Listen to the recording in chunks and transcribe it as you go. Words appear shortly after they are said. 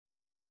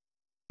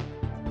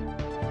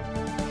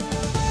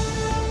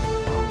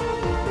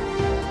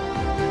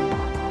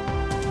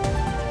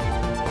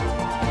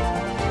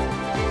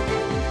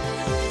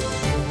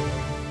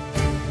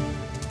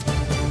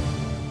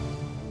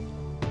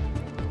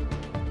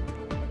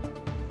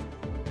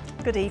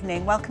Good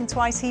evening, welcome to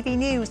ITV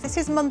News. This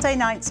is Monday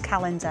night's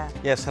calendar.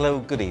 Yes, hello,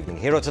 good evening.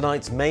 Here are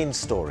tonight's main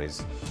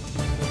stories.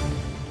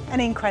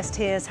 An inquest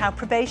hears how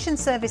probation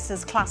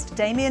services classed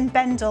Damien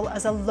Bendel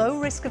as a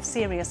low risk of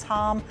serious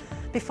harm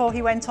before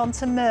he went on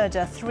to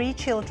murder 3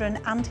 children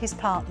and his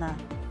partner.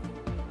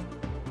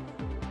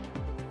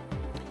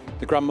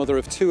 The grandmother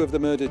of 2 of the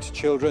murdered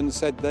children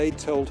said they'd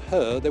told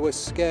her they were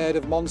scared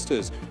of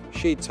monsters.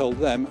 She'd told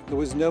them there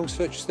was no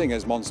such thing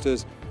as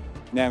monsters.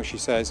 Now she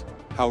says,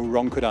 how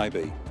wrong could I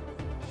be?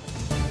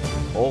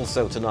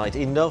 Also tonight,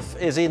 enough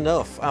is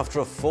enough. After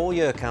a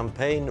 4-year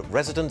campaign,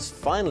 residents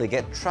finally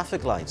get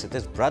traffic lights at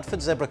this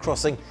Bradford zebra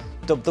crossing,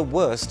 dubbed the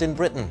worst in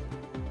Britain.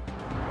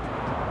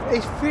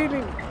 It's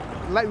feeling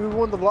like we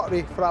won the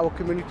lottery for our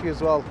community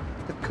as well.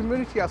 The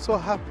community are so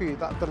happy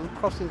that the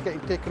crossing is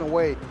getting taken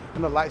away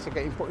and the lights are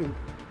getting put in.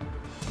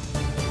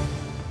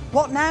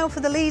 What now for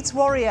the Leeds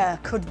Warrior?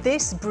 Could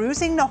this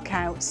bruising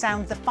knockout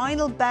sound the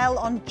final bell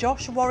on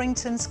Josh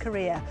Warrington's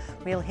career?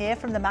 We'll hear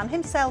from the man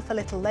himself a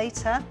little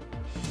later.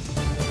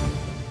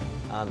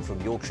 And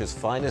from Yorkshire's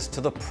finest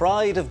to the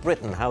pride of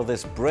Britain, how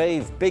this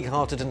brave,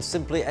 big-hearted and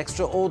simply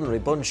extraordinary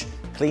bunch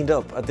cleaned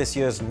up at this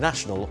year's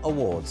National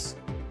Awards.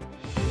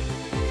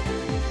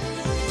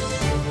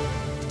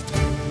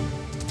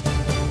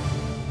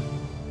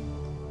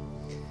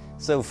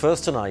 So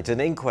first tonight, an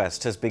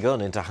inquest has begun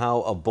into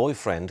how a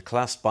boyfriend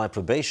classed by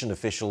probation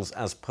officials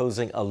as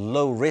posing a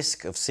low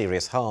risk of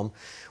serious harm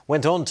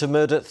went on to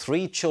murder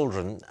 3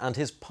 children and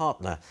his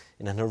partner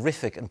in an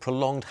horrific and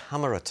prolonged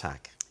hammer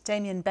attack.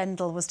 Damien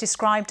Bendel was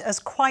described as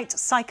quite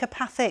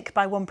psychopathic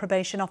by one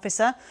probation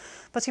officer,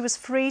 but he was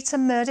free to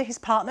murder his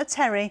partner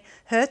Terry,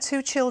 her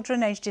 2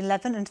 children aged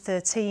 11 and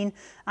 13,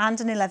 and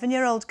an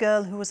 11-year-old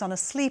girl who was on a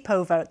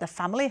sleepover at the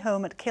family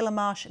home at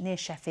Kilmarsh near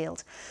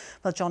Sheffield.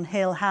 Well, John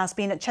Hill has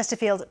been at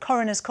Chesterfield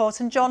Coroner's Court,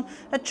 and John,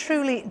 a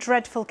truly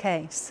dreadful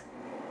case.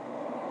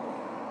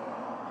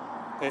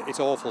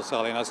 It's awful,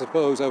 Sally, and I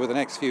suppose over the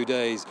next few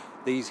days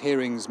these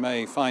hearings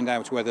may find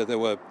out whether there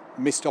were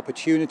missed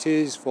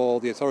opportunities for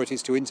the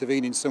authorities to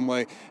intervene in some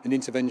way, an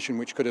intervention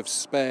which could have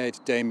spared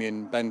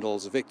Damien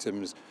Bendel's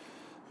victims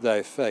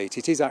their fate.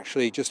 It is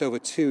actually just over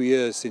 2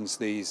 years since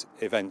these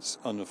events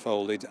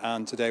unfolded,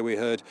 and today we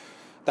heard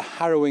the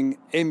harrowing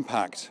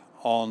impact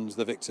on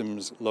the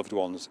victims' loved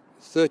ones.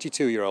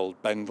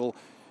 32-year-old Bendel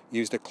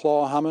used a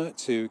claw hammer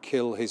to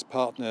kill his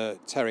partner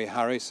Terry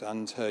Harris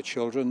and her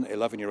children,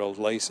 11-year-old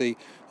Lacey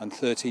and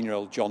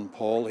 13-year-old John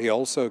Paul. He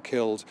also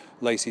killed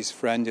Lacey's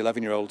friend,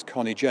 11-year-old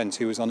Connie Gent,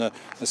 who was on a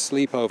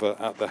sleepover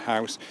at the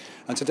house.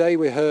 And today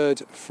we heard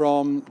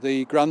from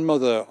the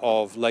grandmother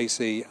of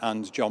Lacey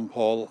and John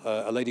Paul,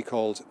 a lady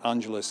called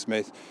Angela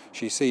Smith.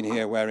 She's seen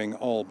here wearing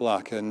all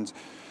black, and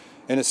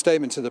in a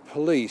statement to the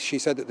police, she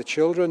said that the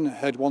children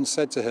had once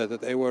said to her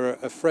that they were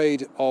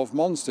afraid of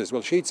monsters.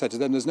 Well, she'd said to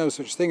them, there's no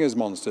such thing as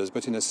monsters.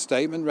 But in a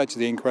statement read to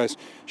the inquest,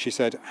 she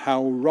said,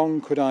 how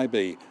wrong could I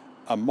be?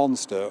 A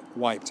monster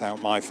wiped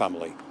out my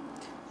family.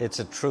 It's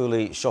a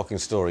truly shocking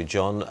story,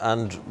 John.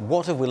 And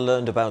what have we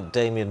learned about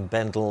Damien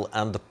Bendel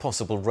and the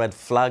possible red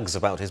flags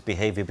about his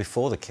behaviour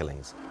before the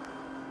killings?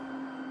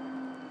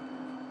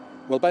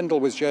 Well, Bendel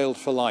was jailed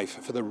for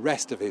life, for the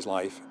rest of his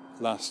life,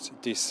 last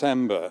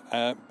December,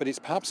 but it's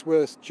perhaps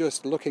worth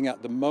just looking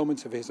at the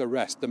moment of his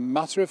arrest, the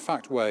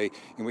matter-of-fact way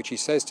in which he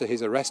says to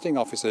his arresting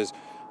officers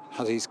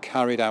how he's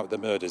carried out the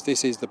murders.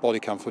 This is the body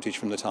cam footage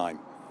from the time.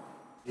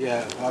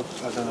 Yeah, I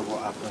don't know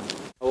what happened.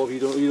 Oh, have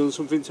you done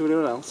something to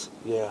anyone else?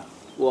 Yeah.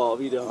 What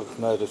have you done? I've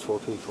murdered 4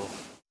 people.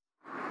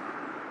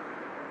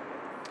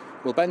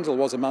 Well, Bendel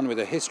was a man with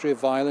a history of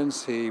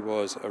violence. He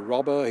was a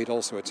robber. He'd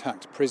also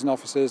attacked prison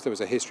officers. There was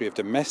a history of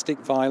domestic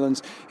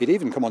violence. He'd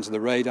even come onto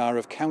the radar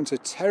of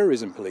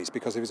counter-terrorism police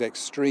because of his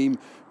extreme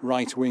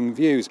right-wing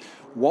views.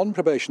 One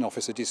probation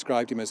officer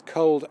described him as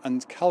cold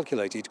and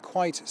calculated,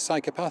 quite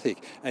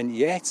psychopathic, and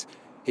yet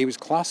he was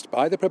classed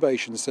by the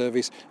probation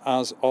service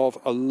as of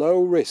a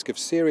low risk of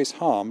serious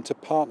harm to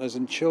partners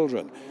and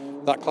children.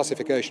 That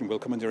classification will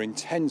come under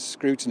intense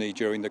scrutiny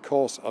during the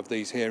course of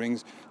these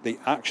hearings. The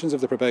actions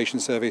of the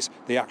probation service,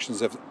 the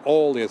actions of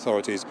all the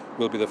authorities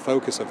will be the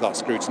focus of that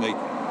scrutiny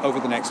over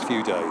the next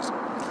few days.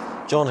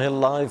 John Hill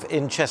live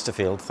in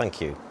Chesterfield,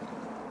 thank you.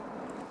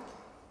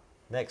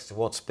 Next,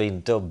 what's been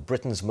dubbed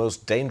Britain's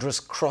most dangerous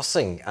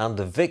crossing, and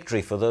a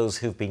victory for those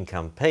who've been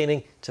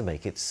campaigning to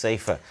make it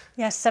safer.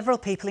 Yes, several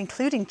people,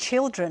 including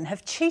children,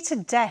 have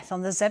cheated death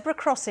on the zebra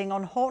crossing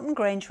on Horton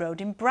Grange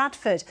Road in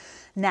Bradford.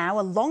 Now,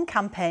 a long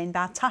campaign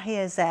by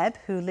Tahir Zeb,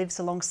 who lives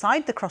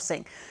alongside the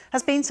crossing,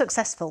 has been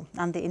successful,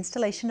 and the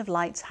installation of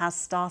lights has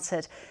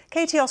started.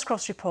 Katie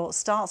Oscroft's report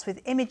starts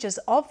with images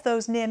of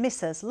those near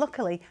misses.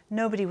 Luckily,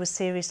 nobody was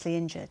seriously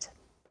injured.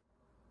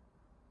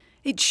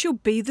 It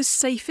should be the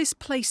safest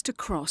place to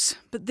cross,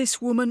 but this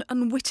woman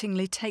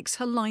unwittingly takes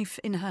her life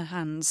in her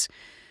hands.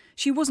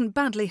 She wasn't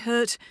badly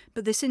hurt,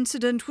 but this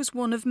incident was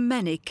one of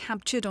many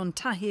captured on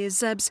Tahir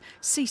Zeb's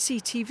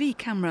CCTV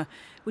camera,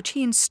 which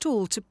he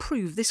installed to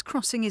prove this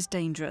crossing is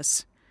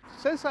dangerous.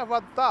 Since I've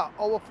had that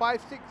over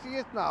 5-6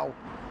 years now,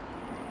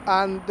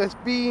 and there's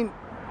been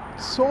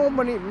so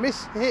many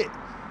mishit,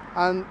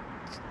 and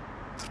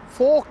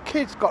 4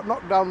 kids got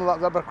knocked down on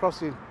that zebra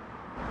crossing.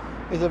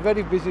 It's a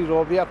very busy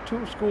road. We have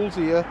 2 schools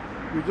here.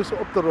 We're just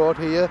up the road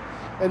here.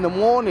 In the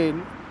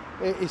morning,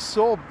 it is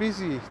so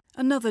busy.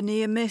 Another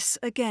near miss,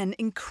 again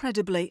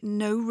incredibly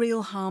no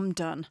real harm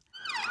done.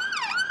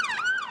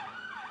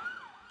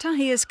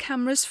 Tahir's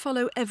cameras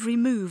follow every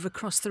move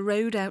across the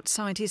road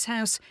outside his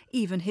house,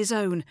 even his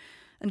own.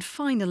 And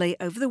finally,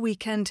 over the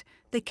weekend,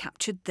 they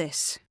captured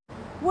this.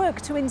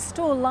 Work to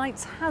install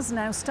lights has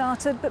now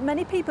started, but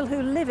many people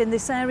who live in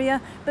this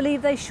area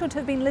believe they should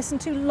have been listened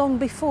to long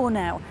before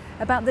now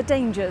about the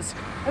dangers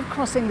of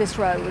crossing this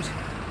road.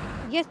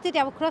 Yesterday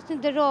I was crossing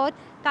the road,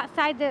 that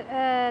side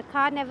the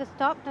car never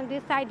stopped, and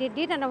this side it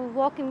did, and I was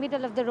walking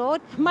middle of the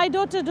road. My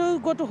daughter do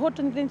go to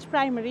Horton Grange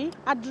Primary.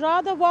 I'd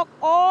rather walk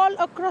all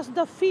across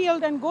the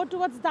field and go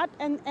towards that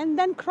and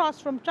then cross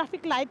from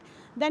traffic light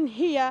than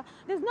here.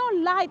 There's no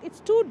light,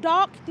 it's too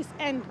dark this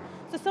end.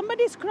 So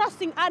somebody's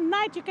crossing at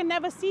night, you can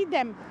never see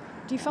them.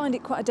 Do you find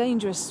it quite a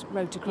dangerous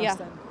road to cross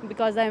then? Yeah,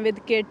 because I'm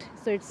with kids,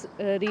 so it's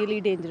really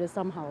dangerous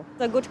somehow.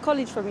 It's a good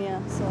college from here,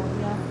 so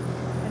yeah.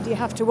 And you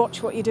have to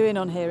watch what you're doing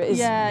on here.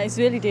 Yeah, it's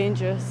really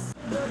dangerous.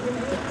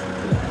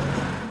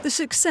 The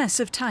success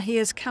of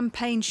Tahir's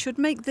campaign should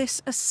make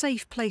this a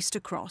safe place to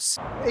cross.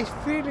 It's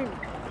feeling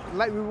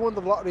like we won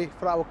the lottery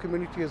for our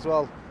community as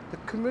well. The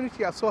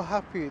community are so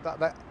happy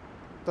that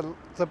the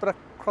zebra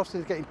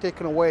crossing is getting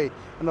taken away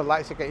and the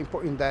lights are getting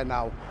put in there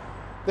now.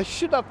 They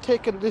should have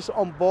taken this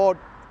on board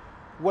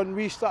when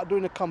we start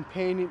doing the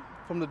campaigning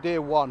from the day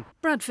one.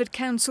 Bradford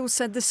Council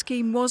said the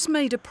scheme was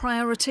made a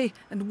priority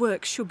and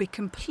work should be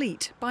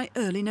complete by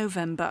early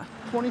November.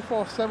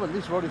 24/7,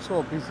 this road is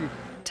so busy.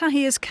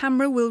 Tahir's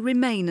camera will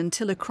remain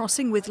until a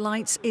crossing with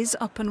lights is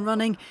up and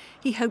running.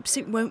 He hopes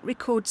it won't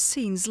record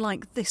scenes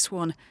like this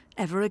one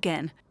ever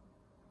again.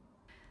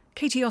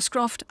 Katie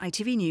Oscroft,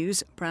 ITV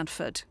News,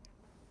 Bradford.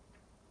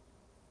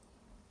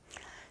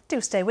 Do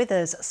stay with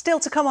us.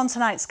 Still to come on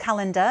tonight's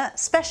calendar,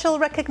 special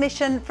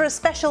recognition for a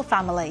special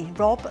family.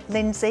 Rob,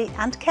 Lindsay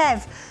and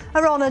Kev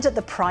are honoured at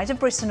the Pride of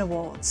Britain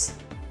Awards.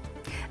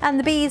 And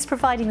the bees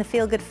providing the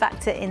feel-good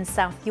factor in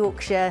South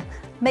Yorkshire,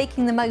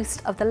 making the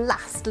most of the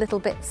last little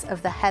bits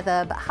of the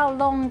heather. But how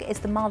long is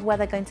the mild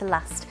weather going to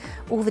last?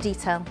 All the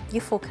detail,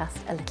 your forecast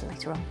a little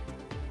later on.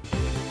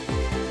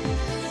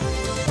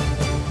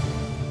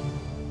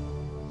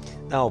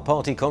 Our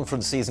party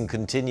conference season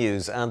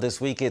continues, and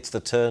this week it's the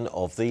turn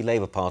of the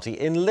Labour Party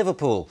in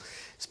Liverpool.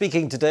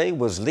 Speaking today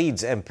was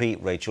Leeds MP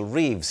Rachel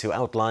Reeves, who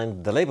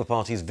outlined the Labour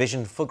Party's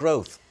vision for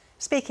growth.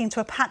 Speaking to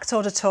a packed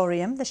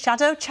auditorium, the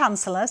Shadow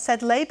Chancellor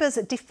said Labour's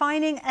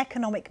defining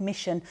economic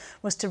mission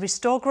was to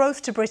restore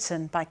growth to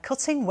Britain by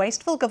cutting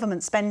wasteful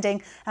government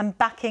spending and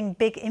backing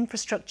big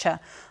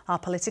infrastructure. Our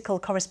political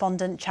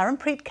correspondent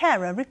Charanpreet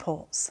Khera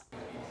reports.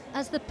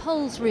 As the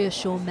polls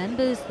reassure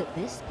members that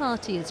this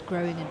party is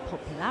growing in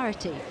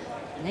popularity,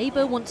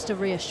 Labour wants to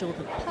reassure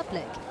the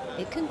public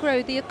it can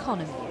grow the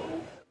economy.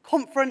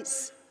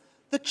 Conference,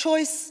 the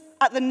choice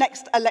at the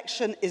next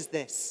election is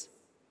this: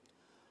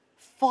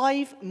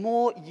 5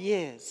 more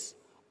years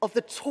of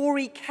the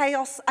Tory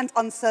chaos and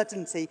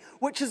uncertainty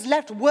which has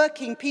left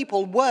working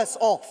people worse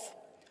off,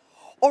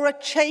 or a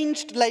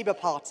changed Labour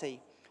Party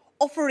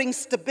offering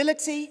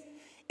stability,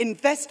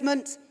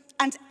 investment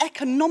and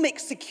economic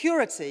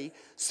security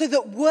so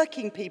that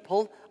working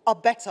people are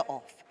better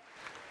off.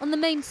 On the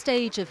main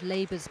stage of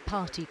Labour's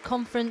party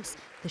conference,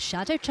 the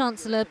Shadow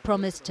Chancellor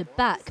promised to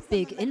back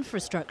big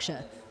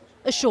infrastructure.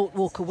 A short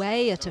walk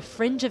away at a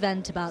fringe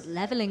event about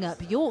levelling up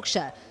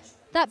Yorkshire,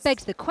 that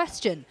begs the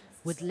question,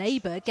 would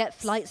Labour get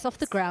flights off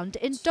the ground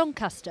in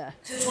Doncaster?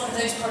 Could one of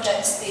those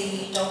projects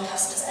be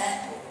Doncaster's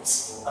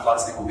airport? I'd like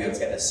to think we'll be able to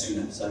get there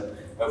sooner, so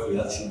hopefully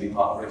that shouldn't be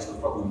part of Rachel's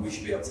problem. We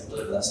should be able to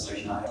deliver that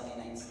solution out.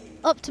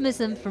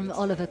 Optimism from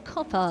Oliver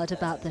Coppard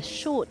about the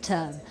short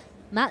term,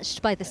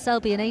 matched by the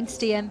Selby and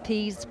Ainsty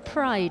MP's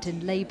pride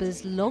in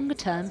Labour's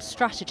long-term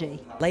strategy.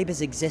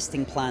 Labour's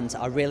existing plans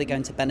are really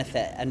going to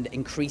benefit and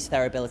increase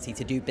their ability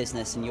to do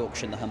business in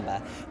Yorkshire and the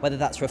Humber, whether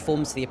that's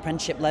reforms to the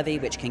apprenticeship levy,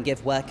 which can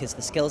give workers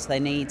the skills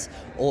they need,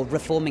 or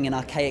reforming an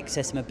archaic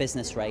system of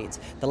business rates.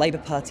 The Labour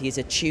Party is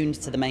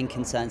attuned to the main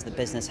concerns that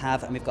business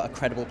have, and we've got a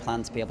credible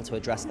plan to be able to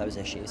address those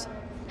issues.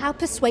 How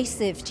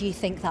persuasive do you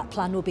think that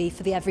plan will be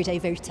for the everyday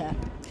voter?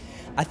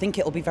 I think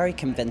it will be very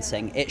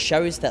convincing. It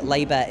shows that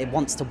Labour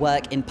wants to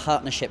work in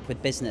partnership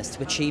with business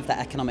to achieve that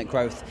economic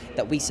growth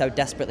that we so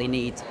desperately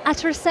need.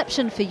 At a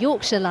reception for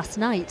Yorkshire last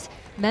night,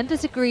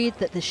 members agreed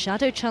that the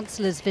Shadow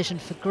Chancellor's vision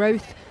for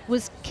growth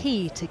was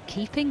key to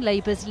keeping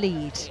Labour's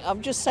lead.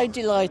 I'm just so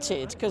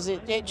delighted because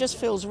it just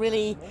feels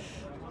really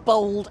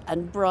bold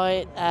and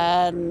bright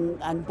and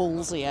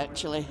ballsy,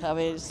 actually. I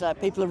mean, it's like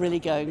people are really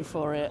going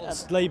for it.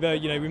 Labour,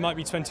 we might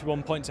be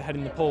 21 points ahead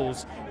in the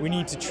polls. We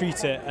need to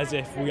treat it as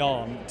if we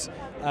aren't.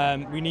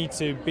 We need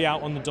to be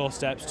out on the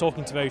doorsteps,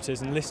 talking to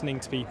voters and listening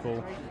to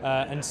people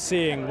and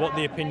seeing what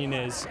the opinion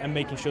is and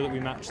making sure that we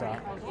match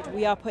that.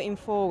 We are putting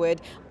forward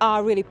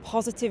our really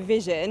positive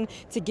vision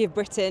to give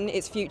Britain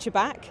its future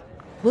back.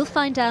 We'll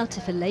find out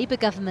if a Labour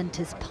government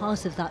is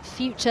part of that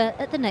future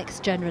at the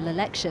next general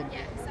election.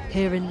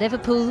 Here in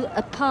Liverpool,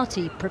 a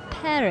party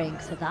preparing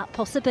for that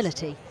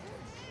possibility.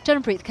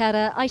 Janpreet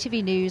Kara,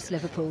 ITV News,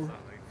 Liverpool.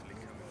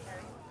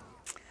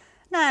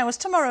 Now, as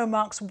tomorrow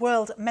marks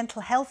World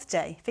Mental Health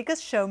Day,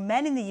 figures show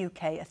men in the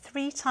UK are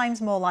 3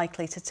 times more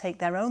likely to take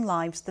their own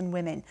lives than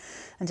women.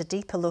 And a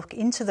deeper look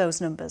into those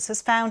numbers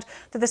has found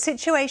that the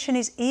situation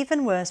is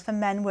even worse for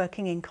men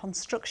working in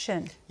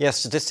construction. Yes,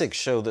 statistics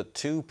show that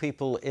 2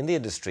 people in the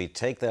industry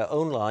take their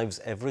own lives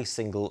every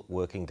single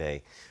working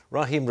day.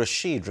 Rahim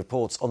Rashid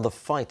reports on the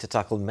fight to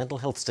tackle mental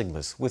health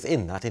stigmas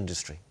within that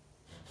industry.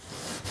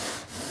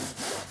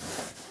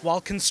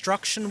 While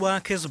construction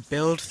workers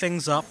build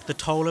things up, the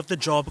toll of the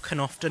job can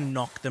often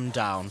knock them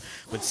down,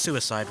 with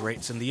suicide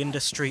rates in the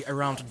industry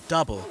around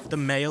double the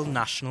male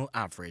national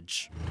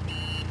average.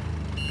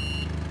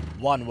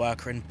 One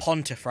worker in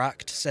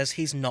Pontefract says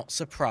he's not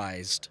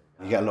surprised.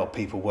 You get a lot of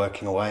people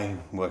working away,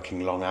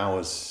 working long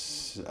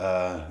hours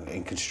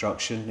in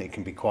construction. It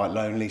can be quite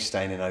lonely,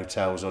 staying in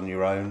hotels on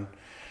your own.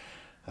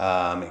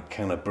 It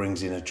kind of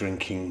brings in a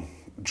drinking,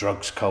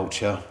 drugs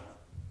culture.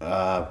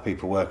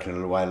 People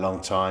working away a long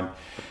time.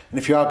 And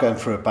if you are going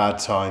through a bad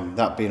time,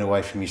 that being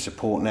away from your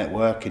support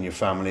network and your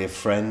family of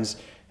friends,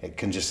 it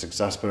can just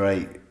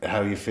exacerbate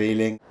how you're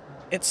feeling.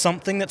 It's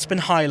something that's been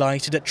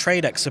highlighted at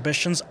trade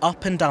exhibitions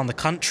up and down the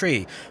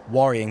country.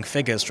 Worrying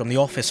figures from the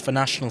Office for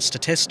National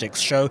Statistics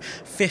show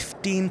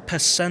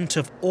 15%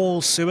 of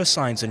all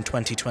suicides in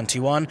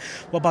 2021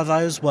 were by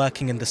those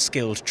working in the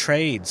skilled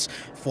trades.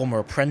 Former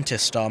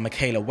Apprentice star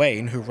Michaela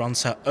Wayne, who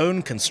runs her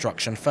own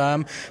construction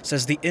firm,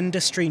 says the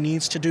industry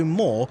needs to do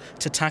more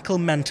to tackle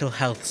mental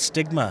health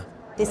stigma.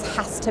 This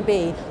has to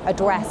be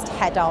addressed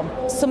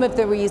head-on. Some of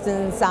the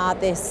reasons are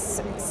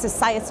this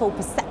societal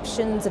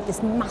perceptions of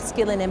this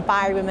masculine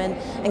environment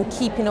and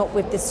keeping up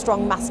with this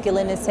strong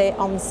masculinity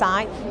on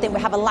site. I think we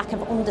have a lack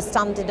of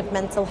understanding of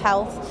mental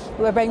health.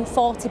 Around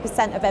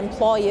 40% of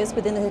employers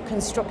within the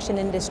construction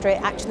industry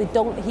actually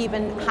don't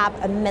even have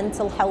a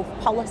mental health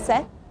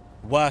policy.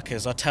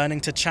 Workers are turning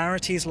to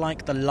charities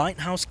like the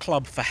Lighthouse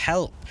Club for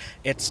help.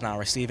 It's now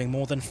receiving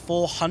more than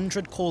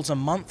 400 calls a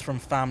month from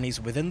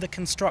families within the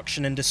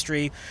construction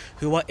industry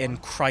who are in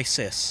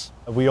crisis.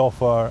 We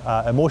offer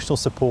emotional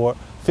support,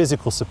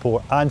 physical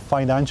support and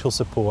financial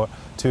support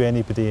to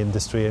anybody in the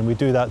industry, and we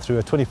do that through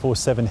a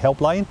 24/7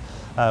 helpline.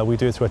 We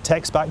do it through a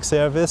text-back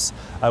service,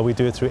 we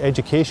do it through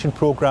education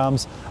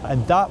programmes,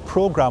 and that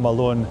programme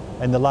alone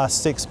in the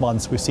last 6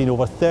 months we've seen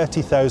over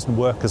 30,000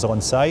 workers on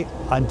site.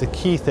 And the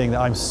key thing that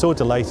I'm so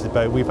delighted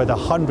about, we've had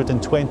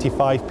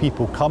 125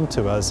 people come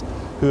to us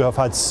who have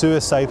had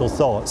suicidal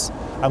thoughts,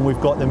 and we've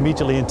got them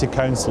immediately into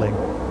counselling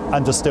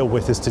and are still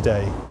with us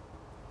today.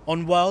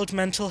 On World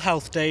Mental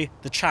Health Day,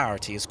 the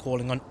charity is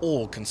calling on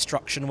all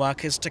construction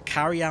workers to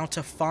carry out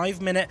a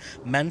 5-minute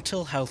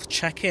mental health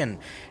check-in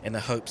in the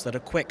hopes that a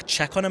quick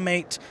check on a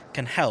mate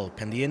can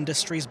help in the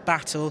industry's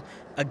battle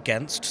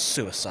against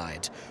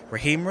suicide.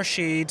 Rahim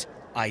Rashid,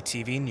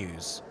 ITV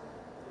News.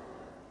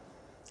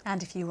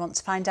 And if you want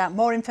to find out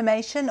more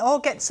information or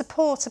get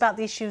support about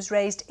the issues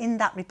raised in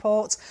that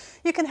report,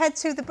 you can head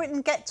to the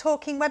Britain Get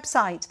Talking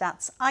website.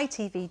 That's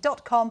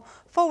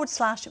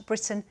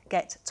itv.com/Britain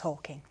Get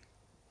Talking.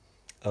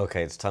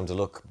 OK, it's time to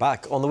look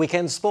back on the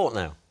weekend sport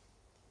now.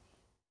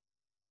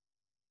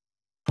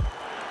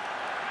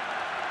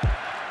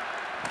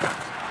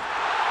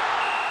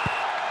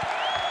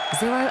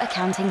 Zero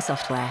Accounting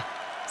Software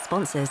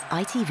sponsors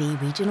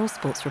ITV Regional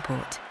Sports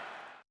Report.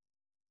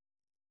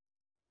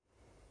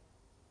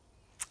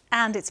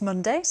 And it's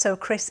Monday, so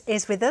Chris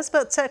is with us.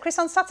 But Chris,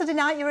 on Saturday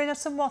night, you're in a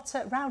somewhat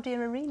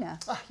rowdier arena.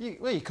 Well,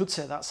 you could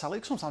say that, Sally.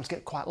 It sometimes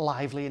get quite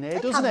lively in here,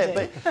 doesn't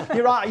it? But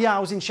you're right, yeah, I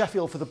was in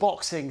Sheffield for the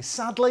boxing.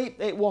 Sadly,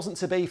 it wasn't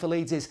to be for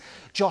Leeds'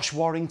 Josh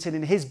Warrington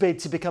in his bid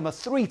to become a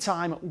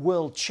 3-time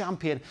world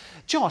champion.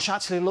 Josh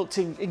actually looked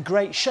in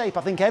great shape.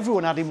 I think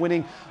everyone had him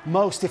winning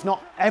most, if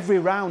not every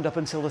round up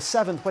until the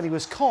 7th, when he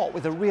was caught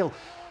with a real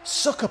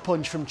sucker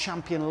punch from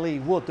champion Lee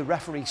Wood, the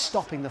referee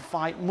stopping the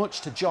fight, much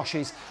to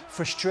Josh's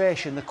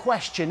frustration. The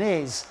question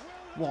is,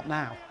 what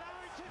now?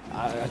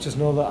 I just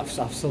know that I've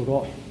still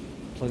got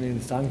plenty in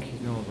the tank,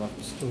 you know, I've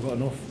still got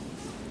enough.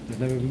 There's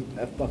never been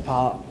a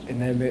part in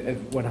there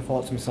when I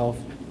thought to myself,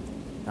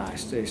 nah,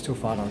 it's too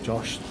far now,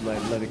 Josh,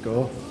 let it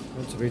go.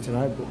 Not to be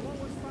tonight, but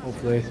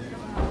hopefully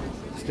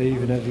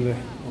Steve and everybody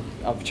will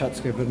have a chat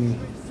together and,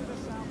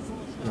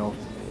 you know,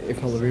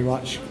 if not the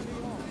rematch,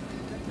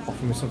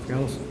 offer me something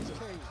else.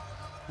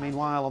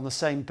 Meanwhile, on the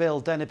same bill,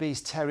 Denneby's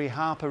Terry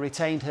Harper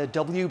retained her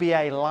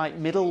WBA light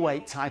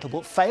middleweight title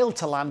but failed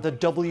to land the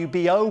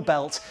WBO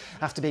belt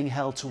after being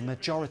held to a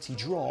majority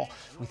draw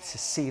with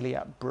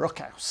Cecilia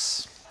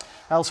Brookhouse.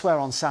 Elsewhere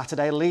on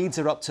Saturday, Leeds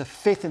are up to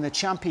 5th in the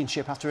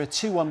championship after a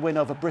 2-1 win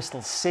over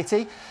Bristol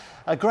City.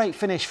 A great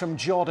finish from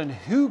Jordan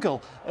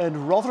Hugel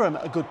earned Rotherham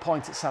a good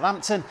point at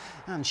Southampton,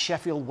 and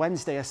Sheffield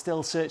Wednesday are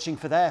still searching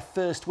for their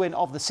first win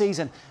of the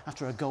season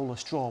after a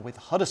goalless draw with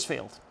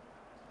Huddersfield.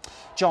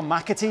 John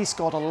McAtee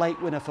scored a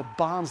late winner for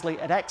Barnsley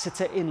at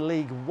Exeter in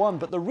League One,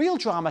 but the real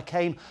drama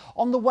came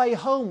on the way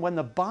home when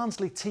the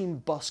Barnsley team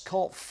bus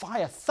caught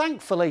fire.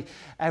 Thankfully,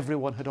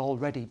 everyone had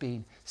already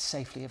been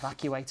safely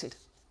evacuated.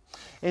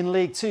 In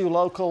League Two,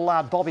 local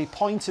lad Bobby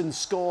Poynton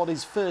scored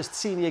his first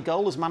senior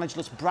goal as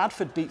managerless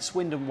Bradford beat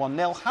Swindon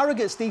 1-0.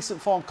 Harrogate's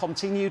decent form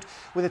continued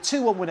with a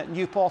 2-1 win at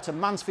Newport,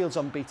 and Mansfield's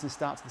unbeaten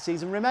start to the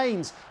season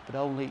remains, but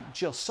only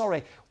just.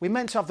 Sorry, we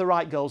meant to have the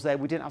right goals there.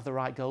 We didn't have the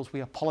right goals. We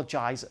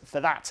apologise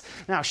for that.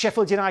 Now,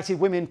 Sheffield United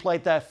women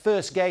played their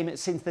first game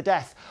since the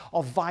death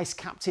of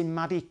vice-captain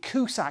Maddie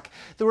Cusack.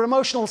 There were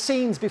emotional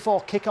scenes before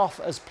kick-off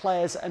as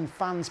players and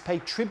fans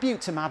paid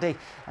tribute to Maddie,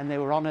 and they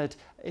were honoured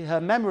in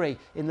her memory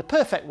in the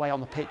perfect way on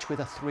the pitch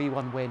with a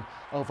 3-1 win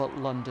over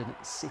London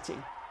City.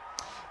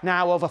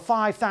 Now, over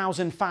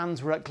 5,000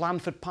 fans were at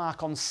Glanford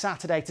Park on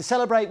Saturday to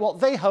celebrate what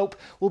they hope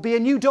will be a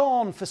new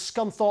dawn for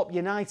Scunthorpe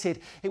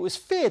United. It was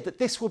feared that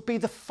this would be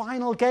the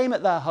final game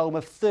at their home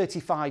of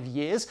 35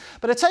 years,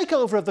 but a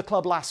takeover of the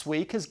club last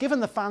week has given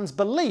the fans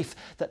belief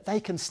that they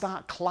can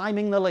start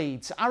climbing the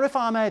leads. Arif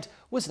Ahmed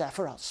was there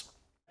for us.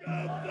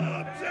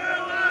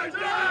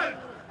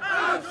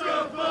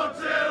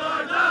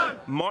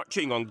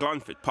 Marching on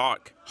Glanford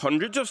Park,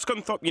 hundreds of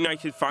Scunthorpe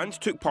United fans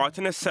took part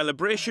in a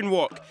celebration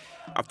walk.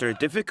 After a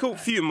difficult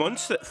few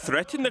months that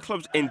threatened the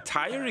club's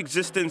entire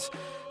existence,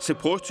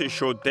 supporters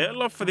showed their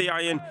love for the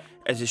Iron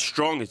as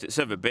strong as it's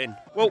ever been.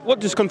 Well, what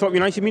does Scunthorpe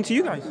United mean to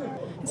you guys?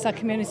 It's our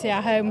community,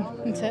 our home,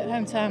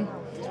 hometown.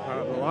 It's part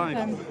of the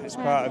life. It's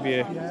part of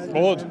your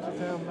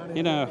blood.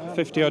 You know,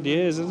 50 odd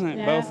years, isn't it?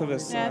 Yeah. Both of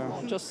us. Yeah.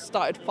 Just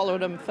started following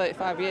them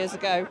 35 years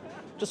ago.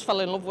 Just fell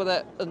in love with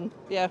it, and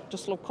yeah,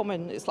 just love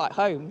coming. It's like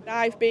home.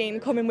 I've been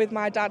coming with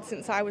my dad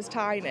since I was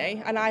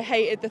tiny, and I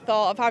hated the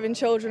thought of having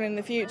children in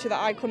the future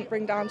that I couldn't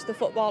bring down to the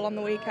football on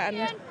the weekend.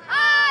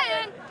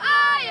 Iron,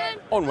 iron.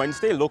 On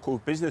Wednesday, local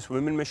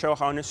businesswoman Michelle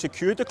Harness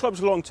secured the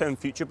club's long-term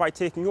future by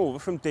taking over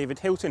from David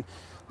Hilton.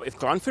 But if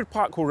Glanford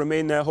Park will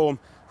remain their home,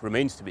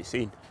 remains to be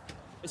seen.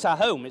 It's our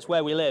home, it's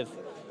where we live.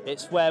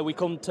 It's where we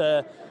come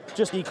to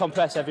just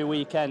decompress every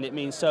weekend. It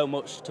means so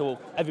much to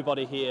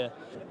everybody here.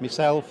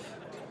 Myself,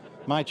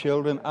 my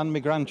children and my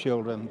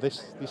grandchildren.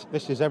 This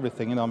is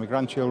everything, you know. My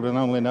grandchildren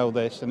only know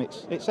this, and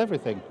it's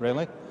everything,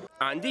 really.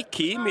 Andy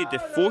Key made the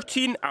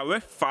 14-hour,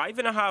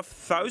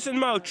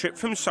 5,500-mile trip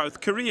from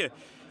South Korea.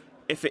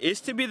 If it is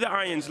to be the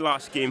Irons'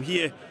 last game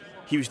here,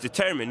 he was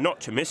determined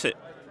not to miss it.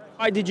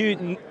 Why did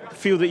you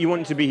feel that you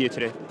wanted to be here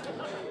today?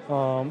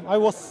 I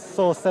was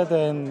so sad,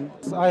 and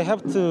I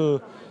have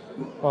to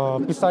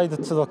beside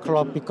to the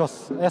club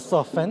because as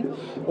a fan,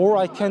 all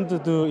I can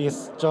do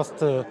is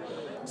just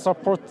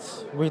support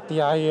with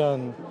the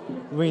Iron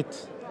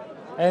with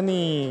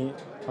any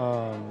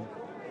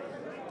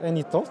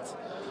thought.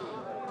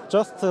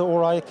 Just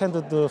all I can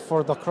do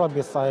for the club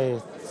is I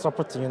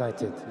support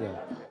United.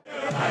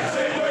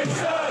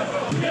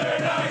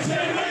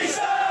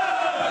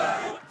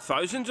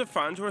 Thousands of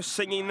fans were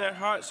singing their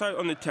hearts out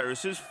on the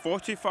terraces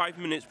 45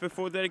 minutes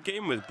before their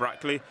game with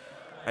Brackley,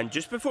 and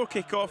just before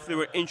kick-off they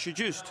were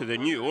introduced to their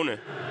new owner.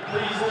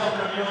 Please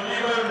welcome your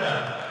new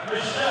owner,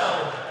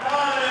 Michelle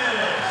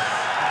Harness.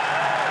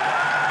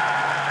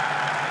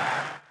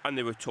 And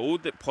they were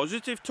told that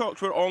positive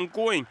talks were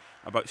ongoing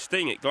about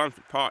staying at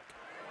Glanford Park.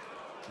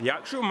 The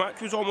actual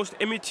match was almost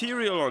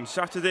immaterial on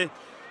Saturday,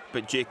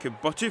 but Jacob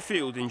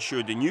Butterfield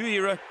ensured the new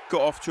era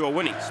got off to a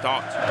winning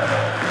start.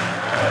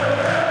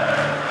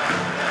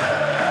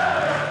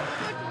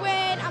 Good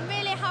win, I'm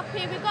really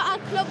happy, we got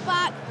our club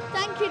back.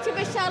 Thank you to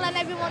Michelle and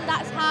everyone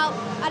that's helped,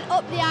 and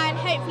up the Iron,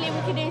 hopefully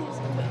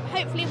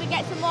we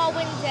get some more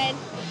wins in.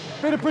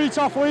 Been a pretty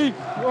tough week,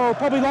 well,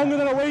 probably longer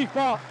than a week,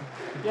 but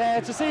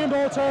yeah, to see them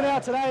all turn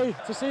out today,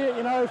 to see it,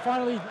 you know,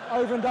 finally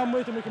over and done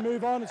with and we can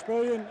move on, it's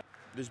brilliant.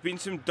 There's been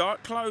some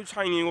dark clouds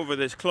hanging over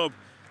this club,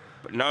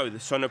 but now the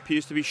sun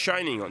appears to be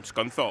shining on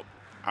Scunthorpe.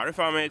 Arif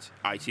Ahmed,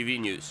 ITV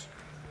News.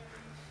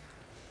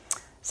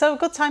 So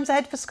good times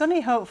ahead for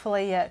Scunny,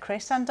 hopefully,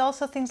 Chris, and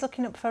also things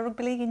looking up for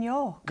Rugby League in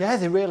York. Yeah,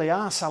 they really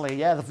are, Sally.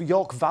 Yeah, the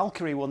York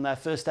Valkyrie won their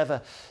first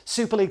ever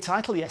Super League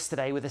title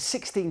yesterday with a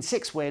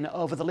 16-6 win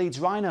over the Leeds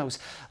Rhinos.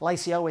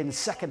 Lacey Owen's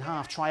second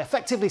half try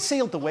effectively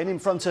sealed the win in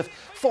front of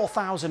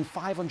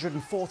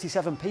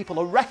 4,547 people,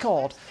 a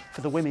record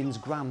for the women's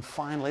grand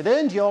final. It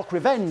earned York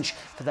revenge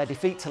for their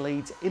defeat to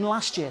Leeds in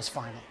last year's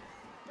final.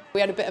 We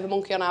had a bit of a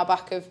monkey on our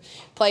back of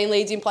playing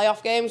Leeds in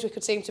playoff games. We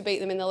could seem to beat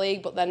them in the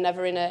league, but then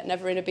never in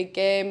a big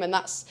game. And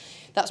that's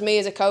me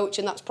as a coach,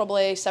 and that's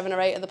probably 7 or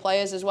 8 of the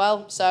players as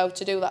well. So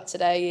to do that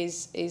today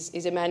is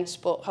immense.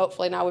 But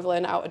hopefully now we've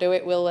learned how to do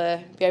it,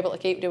 we'll be able to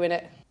keep doing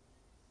it.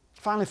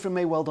 Finally from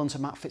me, well done to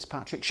Matt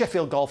Fitzpatrick,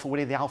 Sheffield golfer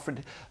winning the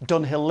Alfred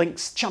Dunhill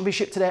Links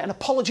Championship today, and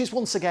apologies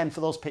once again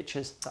for those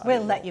pictures.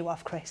 We'll let you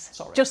off, Chris.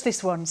 Sorry. Just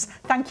this once.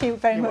 Thank you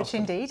very much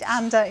indeed.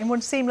 And in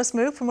one seamless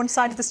move from one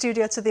side of the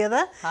studio to the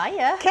other,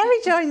 Hiya. Kerry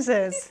joins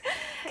us.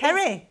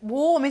 Kerry?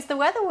 Warm is the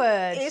weather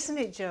word. Isn't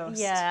it just?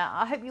 Yeah,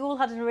 I hope you all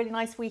had a really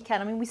nice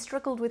weekend. I mean, we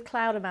struggled with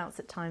cloud amounts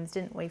at times,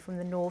 didn't we, from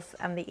the north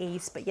and the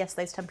east? But yes,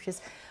 those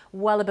temperatures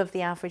well above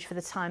the average for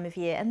the time of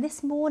year. And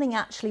this morning,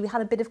 actually, we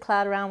had a bit of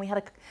cloud around. We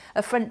had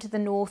a front to the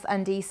north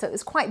and east, so it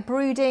was quite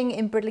brooding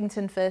in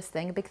Bridlington first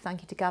thing. A big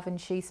thank you to Gavin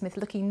Shoesmith,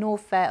 looking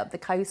north fair up the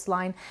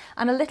coastline.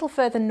 And a little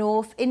further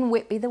north in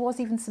Whitby, there was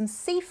even some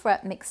sea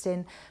fret mixed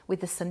in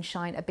with the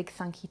sunshine. A big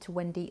thank you to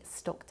Wendy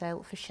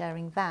Stockdale for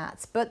sharing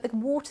that. But the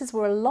waters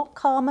were a lot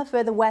calmer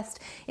further west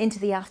into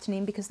the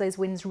afternoon because those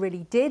winds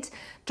really did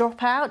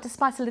drop out,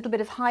 despite a little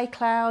bit of high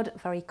cloud.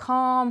 Very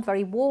calm,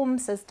 very warm,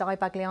 says Di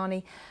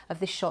Bagliani of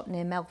this shot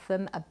near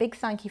Meltham. A big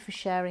thank you for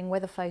sharing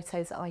weather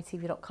photos at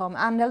ITV.com.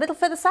 And a little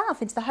further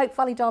south into the Hope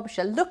Valley,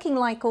 Derbyshire, looking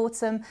like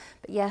autumn,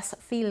 but yes,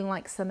 feeling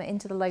like summer,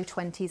 into the low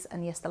 20s.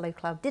 And yes, the low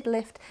cloud did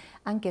lift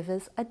and give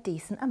us a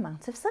decent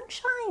amount of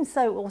sunshine.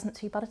 So it wasn't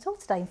too bad at all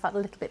today. In fact, a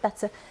little bit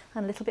better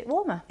and a little bit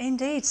warmer.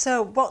 Indeed.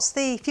 So what's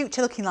the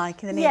future looking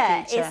like in the near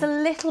future? Yeah, it's a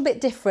little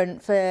bit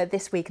different for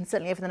this week and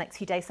certainly over the next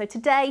few days. So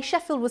today,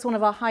 Sheffield was one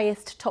of our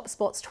highest top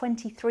spots,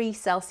 23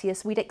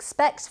 Celsius. We'd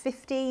expect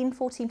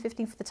 14,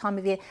 15 for the time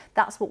of year.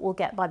 That's what we'll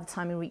get by the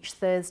time we reach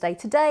Thursday.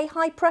 Today,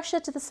 high pressure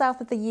to the south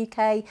of the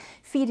UK,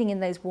 feeding in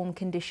those warm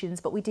conditions.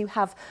 But we do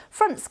have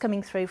fronts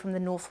coming through from the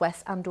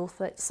northwest and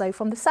also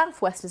from the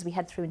southwest as we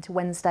head through into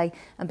Wednesday.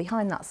 And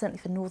behind that, certainly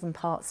for northern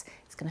parts,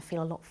 it's going to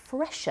feel a lot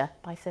fresher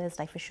by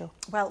Thursday for sure.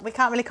 Well, we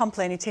can't really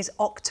complain. It is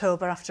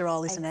October after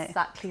all, isn't it?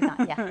 Exactly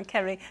that, yeah.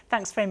 Kerry,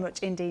 thanks very much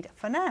indeed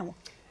for now.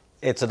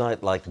 It's a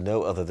night like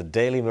no other. The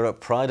Daily Mirror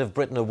Pride of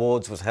Britain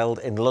Awards was held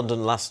in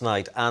London last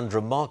night, and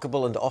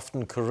remarkable and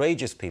often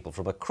courageous people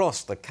from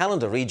across the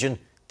Calendar region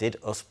did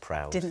us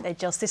proud. Didn't they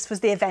just? This was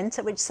the event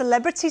at which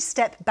celebrities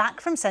stepped back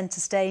from centre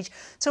stage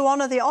to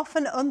honour the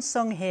often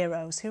unsung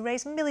heroes who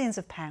raise millions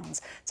of pounds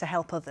to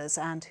help others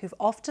and who've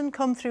often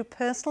come through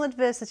personal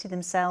adversity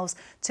themselves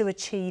to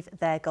achieve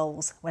their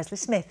goals. Wesley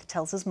Smith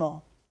tells us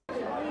more.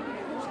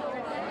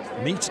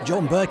 Meet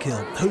John Burkill,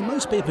 who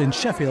most people in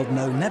Sheffield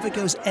know never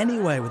goes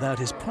anywhere without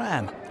his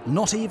pram.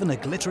 Not even a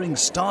glittering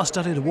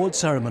star-studded award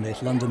ceremony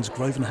at London's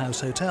Grosvenor House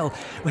Hotel,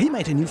 where he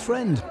made a new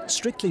friend,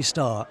 Strictly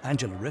star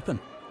Angela Rippon.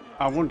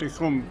 I wouldn't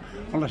come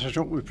unless I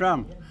took my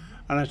pram.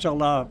 And I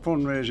told our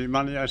fundraising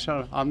money, I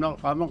said, I'm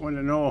not going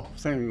to know a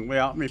thing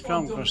without my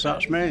pram, because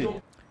that's me.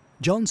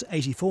 John's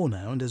 84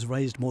 now and has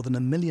raised more than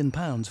 £1 million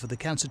for the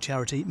cancer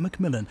charity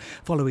Macmillan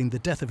following the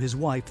death of his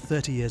wife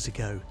 30 years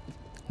ago.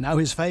 Now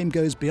his fame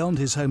goes beyond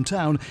his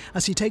hometown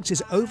as he takes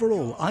his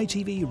overall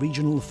ITV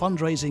Regional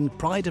Fundraising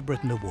Pride of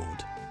Britain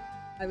Award.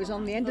 I was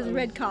on the end of the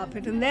red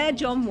carpet and there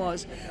John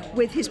was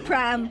with his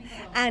pram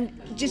and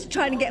just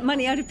trying to get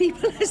money out of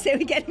people as they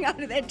were getting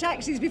out of their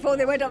taxis before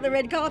they went up the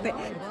red carpet.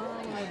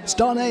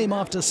 Star name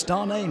after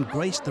star name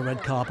graced the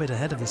red carpet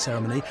ahead of the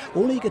ceremony,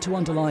 all eager to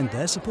underline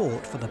their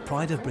support for the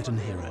Pride of Britain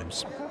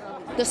heroes.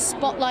 The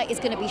spotlight is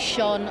going to be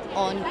shone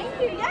on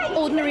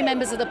ordinary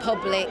members of the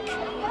public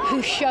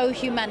who show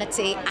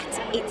humanity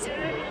at its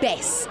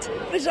best.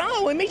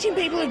 Bizarre, we're meeting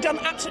people who've done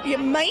absolutely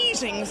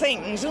amazing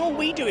things and all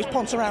we do is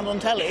ponce around on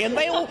telly and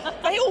they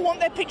all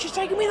want their pictures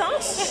taken with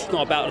us. It's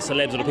not about the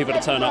celebs or the people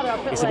that turn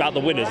up, it's about the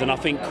winners, and I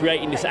think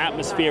creating this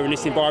atmosphere and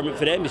this environment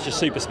for them is just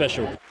super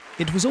special.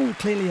 It was all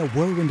clearly a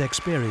whirlwind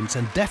experience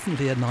and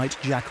definitely a night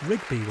Jack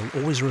Rigby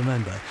will always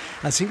remember,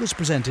 as he was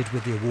presented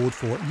with the award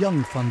for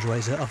Young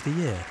Fundraiser of the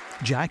Year.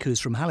 Jack, who's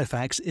from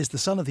Halifax, is the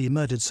son of the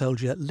murdered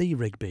soldier Lee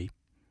Rigby.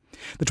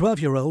 The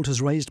 12-year-old has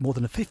raised more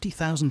than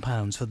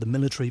 £50,000 for the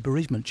military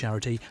bereavement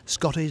charity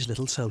Scottish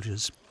Little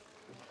Soldiers.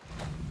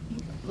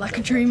 Like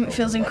a dream, it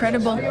feels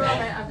incredible.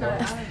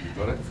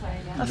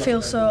 I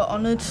feel so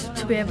honoured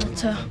to be able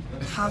to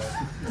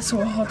have this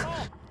award.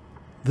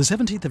 The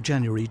 17th of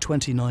January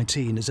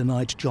 2019 is a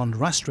night John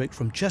Rastrick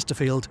from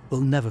Chesterfield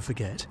will never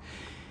forget.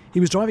 He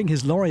was driving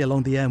his lorry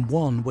along the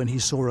M1 when he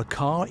saw a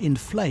car in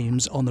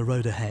flames on the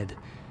road ahead.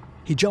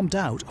 He jumped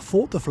out,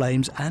 fought the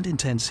flames and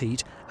intense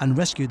heat and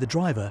rescued the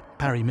driver,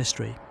 Parry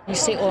Mystery. You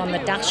see it all on the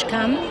dash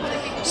cam,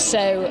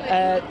 so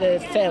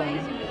the film,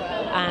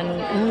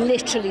 and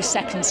literally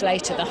seconds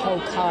later the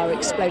whole car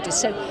exploded.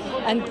 So,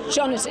 and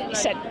John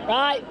said,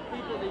 right,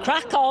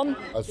 crack on.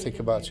 I think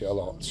about it a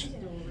lot,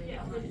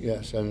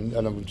 yes, and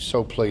I'm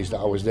so pleased that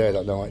I was there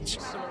that night.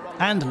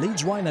 And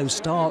Leeds Rhino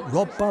star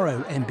Rob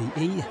Burrow,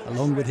 MBE,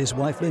 along with his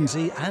wife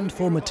Lindsay and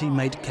former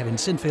teammate Kevin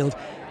Sinfield,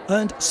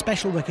 earned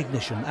special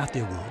recognition at the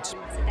awards.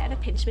 It's a bit of a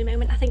pinch me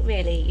moment, I think,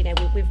 really. You know,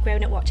 we've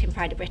grown up watching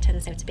Pride of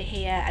Britain, so to be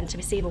here and to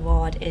receive an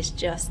award is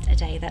just a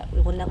day that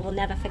we'll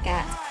never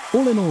forget.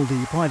 All in all,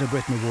 the Pride of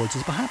Britain Awards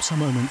is perhaps a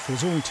moment for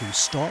us all to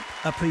stop,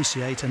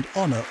 appreciate and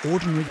honour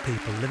ordinary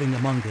people living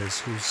among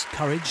us whose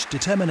courage,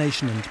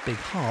 determination and big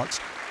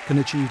hearts can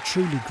achieve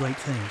truly great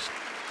things.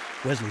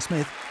 Wesley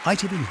Smith,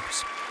 ITV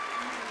News.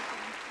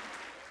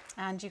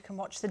 And you can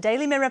watch the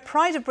Daily Mirror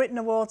Pride of Britain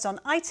Awards on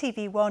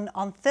ITV1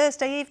 on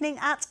Thursday evening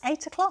at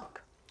 8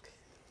 o'clock.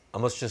 I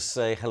must just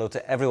say hello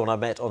to everyone I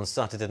met on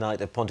Saturday night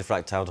at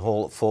Pontefract Town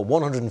Hall for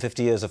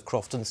 150 years of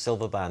Crofton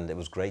Silver Band. It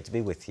was great to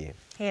be with you.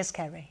 Here's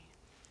Kerry.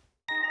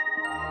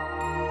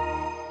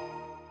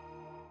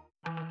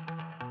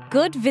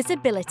 good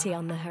visibility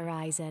on the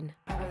horizon.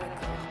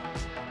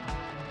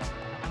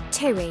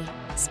 TIRI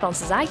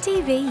sponsors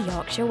ITV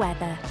Yorkshire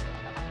Weather.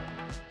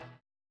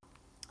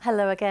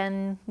 Hello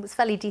again. It was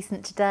fairly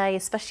decent today,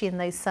 especially in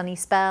those sunny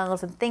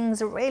spells, and things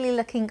are really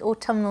looking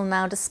autumnal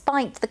now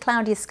despite the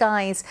cloudier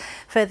skies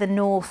further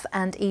north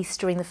and east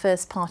during the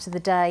first part of the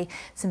day.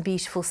 Some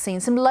beautiful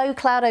scenes, some low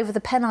cloud over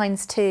the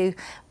Pennines too,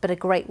 but a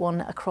great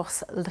one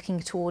across looking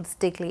towards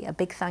Digley. A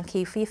big thank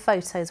you for your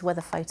photos,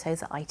 weather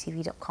photos at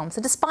itv.com.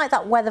 So despite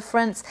that weather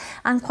front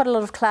and quite a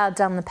lot of cloud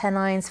down the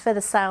Pennines,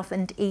 further south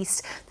and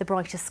east, the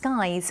brighter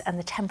skies and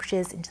the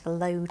temperatures into the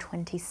low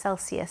 20s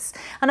Celsius.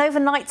 And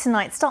overnight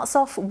tonight starts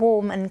off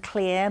warm and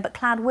clear, but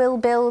cloud will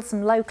build,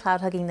 some low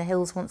cloud hugging the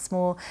hills once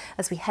more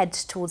as we head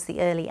towards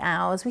the early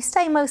hours. We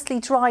stay mostly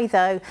dry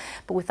though,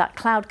 but with that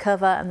cloud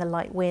cover and the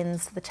light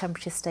winds, the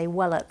temperatures stay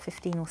well up,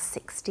 15 or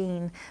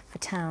 16 for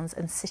towns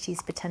and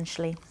cities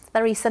potentially.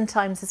 There are sun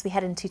times as we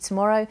head into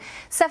tomorrow,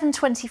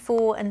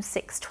 7:24 and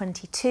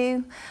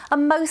 6:22. A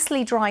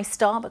mostly dry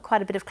start, but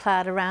quite a bit of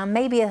cloud around,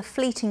 maybe a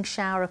fleeting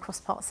shower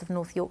across parts of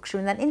North Yorkshire,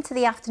 and then into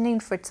the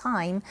afternoon for a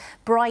time,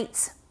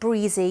 bright,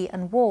 breezy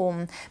and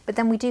warm, but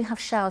then we do have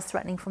showers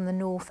threatening from the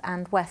north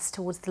and west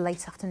towards the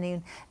late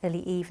afternoon, early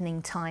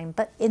evening time.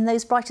 But in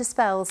those brighter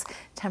spells,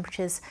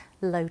 temperatures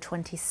low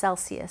 20s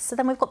Celsius. So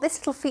then we've got this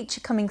little feature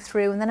coming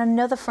through and then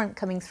another front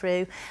coming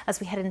through as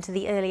we head into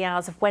the early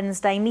hours of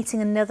Wednesday, meeting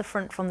another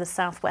front from the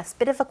southwest.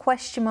 Bit of a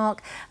question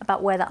mark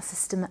about where that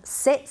system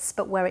sits,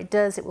 but where it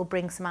does, it will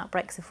bring some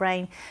outbreaks of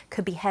rain.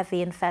 Could be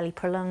heavy and fairly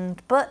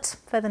prolonged, but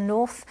further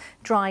north,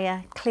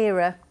 drier,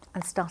 clearer,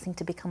 and starting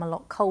to become a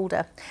lot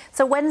colder.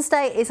 So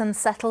Wednesday is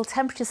unsettled.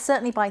 Temperatures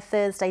certainly by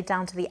Thursday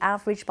down to the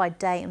average by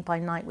day and by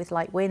night with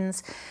light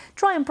winds.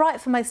 Dry and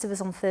bright for most of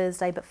us on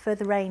Thursday, but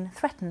further rain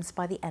threatens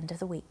by the end of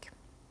the week.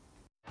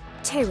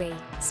 TIRI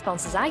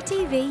sponsors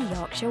ITV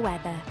Yorkshire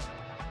Weather.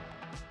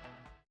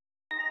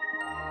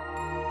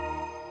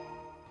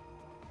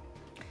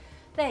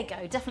 There you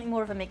go, definitely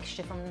more of a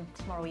mixture from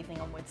tomorrow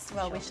evening onwards.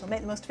 Well, we shall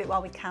make the most of it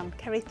while we can.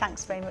 Kerry,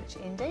 thanks very much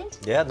indeed.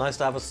 Yeah, nice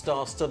to have a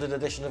star-studded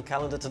edition of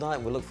Calendar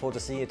tonight. We look forward to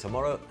seeing you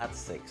tomorrow at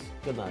 6.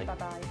 Good night.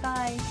 Bye-bye.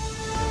 Bye.